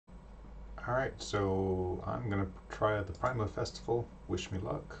Alright, so I'm going to try the Primo Festival. Wish me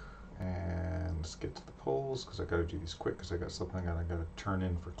luck. And let's get to the polls because I got to do these quick because I got something I got to turn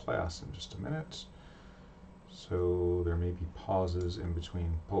in for class in just a minute. So there may be pauses in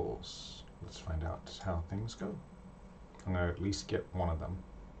between polls. Let's find out how things go. I'm going to at least get one of them,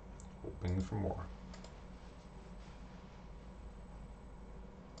 hoping for more.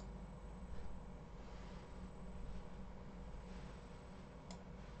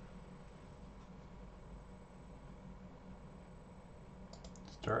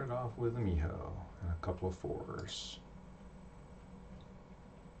 Started off with a Miho and a couple of 4s.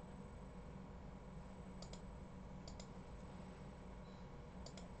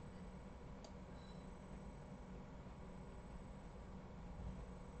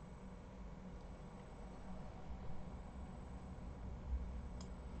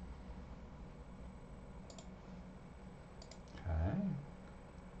 Okay.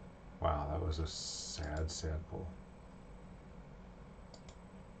 Wow, that was a sad, sad pull.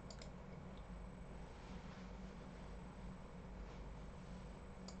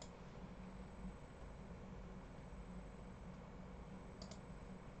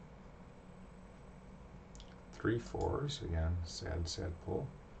 Three 4s, again, sad, sad pull.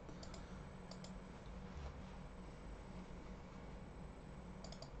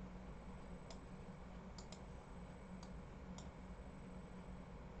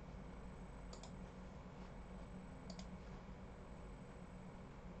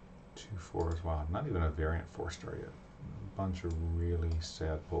 Two 4s, wow, not even a variant 4-star yet. A bunch of really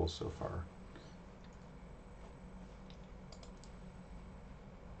sad pulls so far.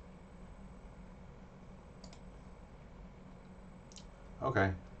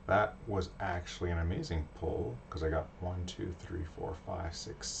 Okay, that was actually an amazing pull because I got 1, 2, 3, 4, 5,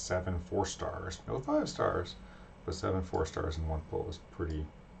 6, 7 4-stars. No 5-stars, but 7 4-stars in one pull is pretty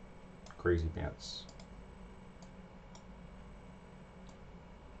crazy pants.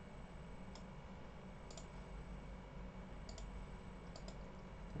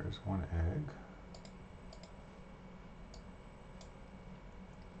 There's one egg.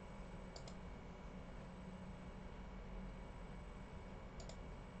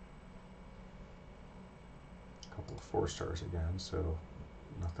 A couple of 4-stars again, so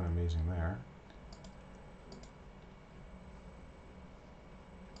nothing amazing there.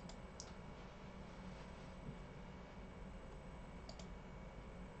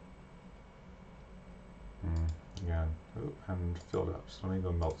 Again, and filled up. So let me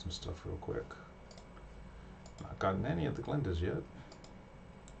go melt some stuff real quick. Not gotten any of the Gwindas yet.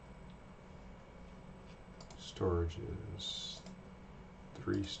 Storages,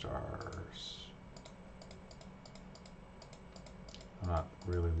 3 stars. I'm not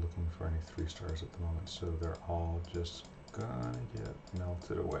really looking for any 3-stars at the moment, so they're all just gonna get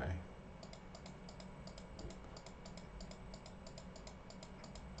melted away.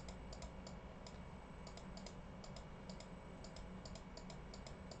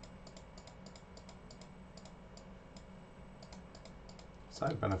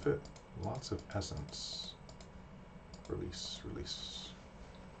 Side benefit, lots of essence. Release, release.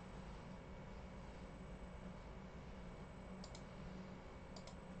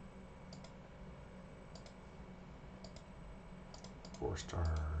 Four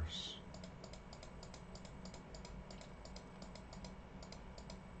stars.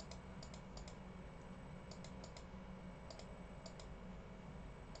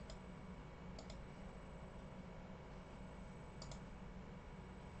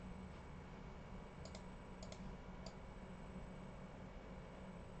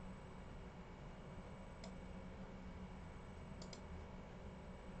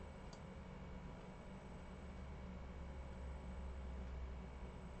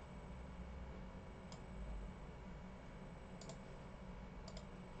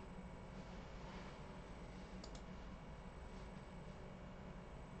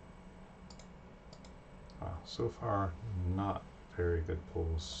 Wow, so far not very good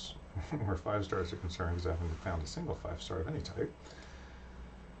pulls where 5 stars are concerned because I haven't found a single 5-star of any type.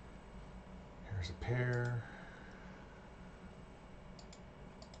 Here's a pair.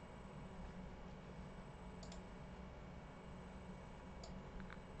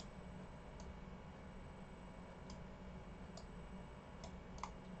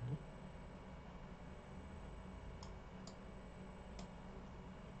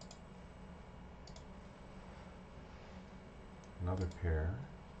 Another pair.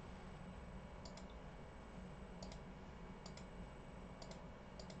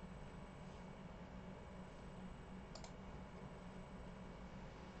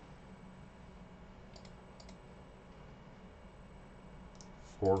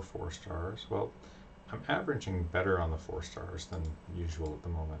 4 4-stars. Well, I'm averaging better on the 4 stars than usual at the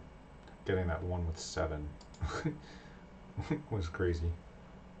moment. Getting that one with 7 was crazy.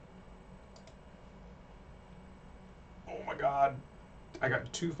 Oh my god! I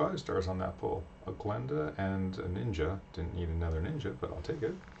got 2 5-stars on that pull. A Gwinda and a Ninja. Didn't need another Ninja, but I'll take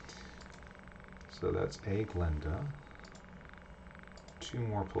it. So that's a Gwinda. 2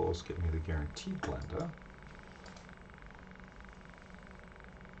 more pulls get me the guaranteed Gwinda.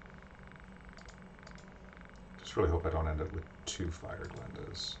 Just really hope I don't end up with 2 fire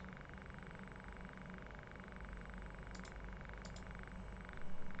Gwindas.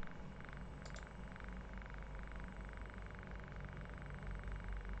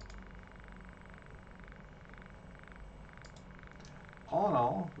 All in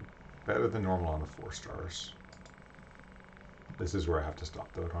all, better than normal on the 4 stars. This is where I have to stop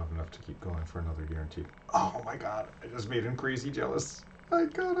though. I don't have enough to keep going for another guarantee. Oh my god, I just made him crazy jealous. I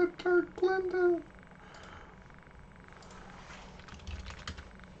got a Dark Gwinda.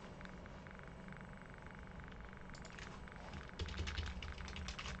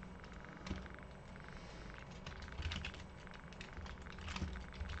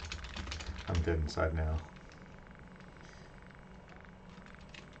 I'm dead inside now.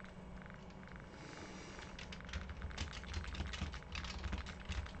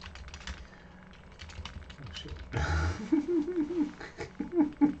 Oh shit.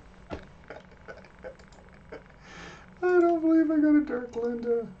 I don't believe I got a Dark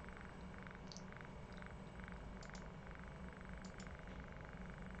Gwinda.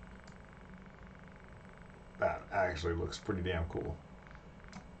 That actually looks pretty damn cool.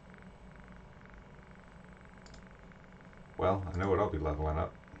 Well, I know what I'll be leveling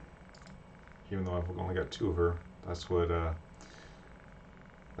up. Even though I've only got 2 of her. That's what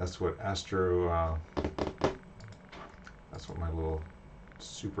Astro that's what my little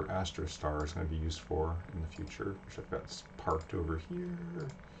Super Astro Star is going to be used for in the future, which I've got parked over here.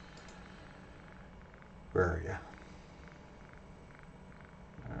 Where are you?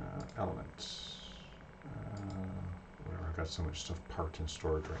 Elements. Whatever, I've got so much stuff parked in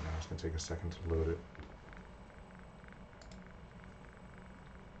storage right now. It's going to take a second to load it.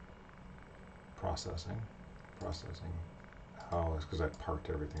 Processing. Oh, it's because I parked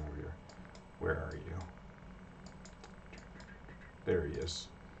everything over here. Where are you? There he is.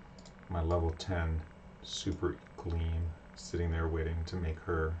 My level 10 Super Gleam sitting there waiting to make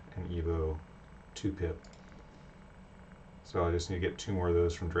her an Evo 2-pip. So I just need to get 2 more of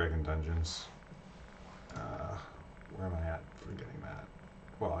those from Dragon Dungeons. Where am I at for getting that?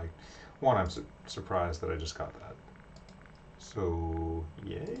 Well, I'm surprised that I just got that. So,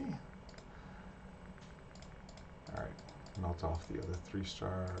 yay. Alright, melt off the other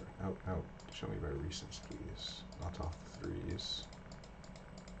 3-star. Nope, show me by recents, please. Melt off the 3s.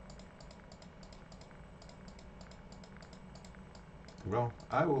 Well,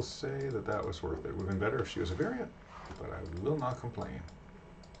 I will say that that was worth it. It would have been better if she was a variant, but I will not complain.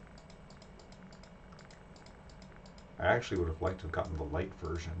 I actually would have liked to have gotten the light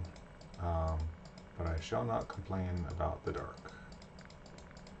version, but I shall not complain about the dark.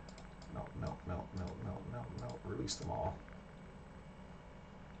 Melt, melt, melt, melt, melt, melt, melt. Release them all.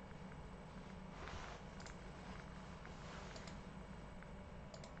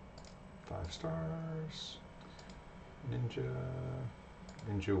 Five stars.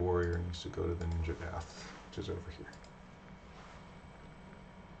 Ninja Warrior needs to go to the Ninja Bath, which is over here.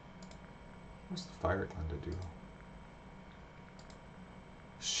 What's the Fire Gwinda do?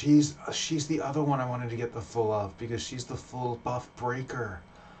 She's the other one I wanted to get the full of because she's the full buff breaker.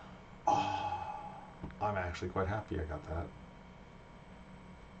 Oh, I'm actually quite happy I got that.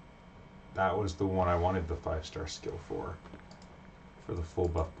 That was the one I wanted the 5-star skill for the full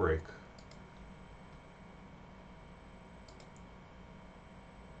buff break.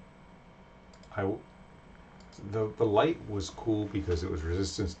 The light was cool because it was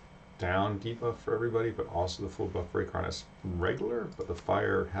resistance down debuff for everybody, but also the full buff breaker on its regular. But the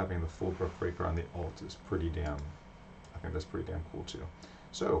fire having the full buff breaker on the alt is pretty damn. I think that's pretty damn cool too.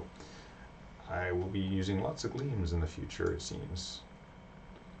 So I will be using lots of gleams in the future, it seems.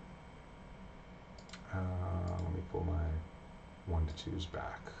 Let me pull my 1 to 2s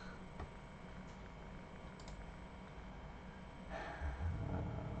back.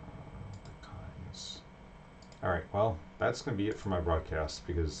 Alright, well, that's going to be it for my broadcast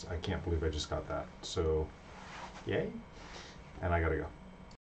because I can't believe I just got that. So, yay, and I gotta go.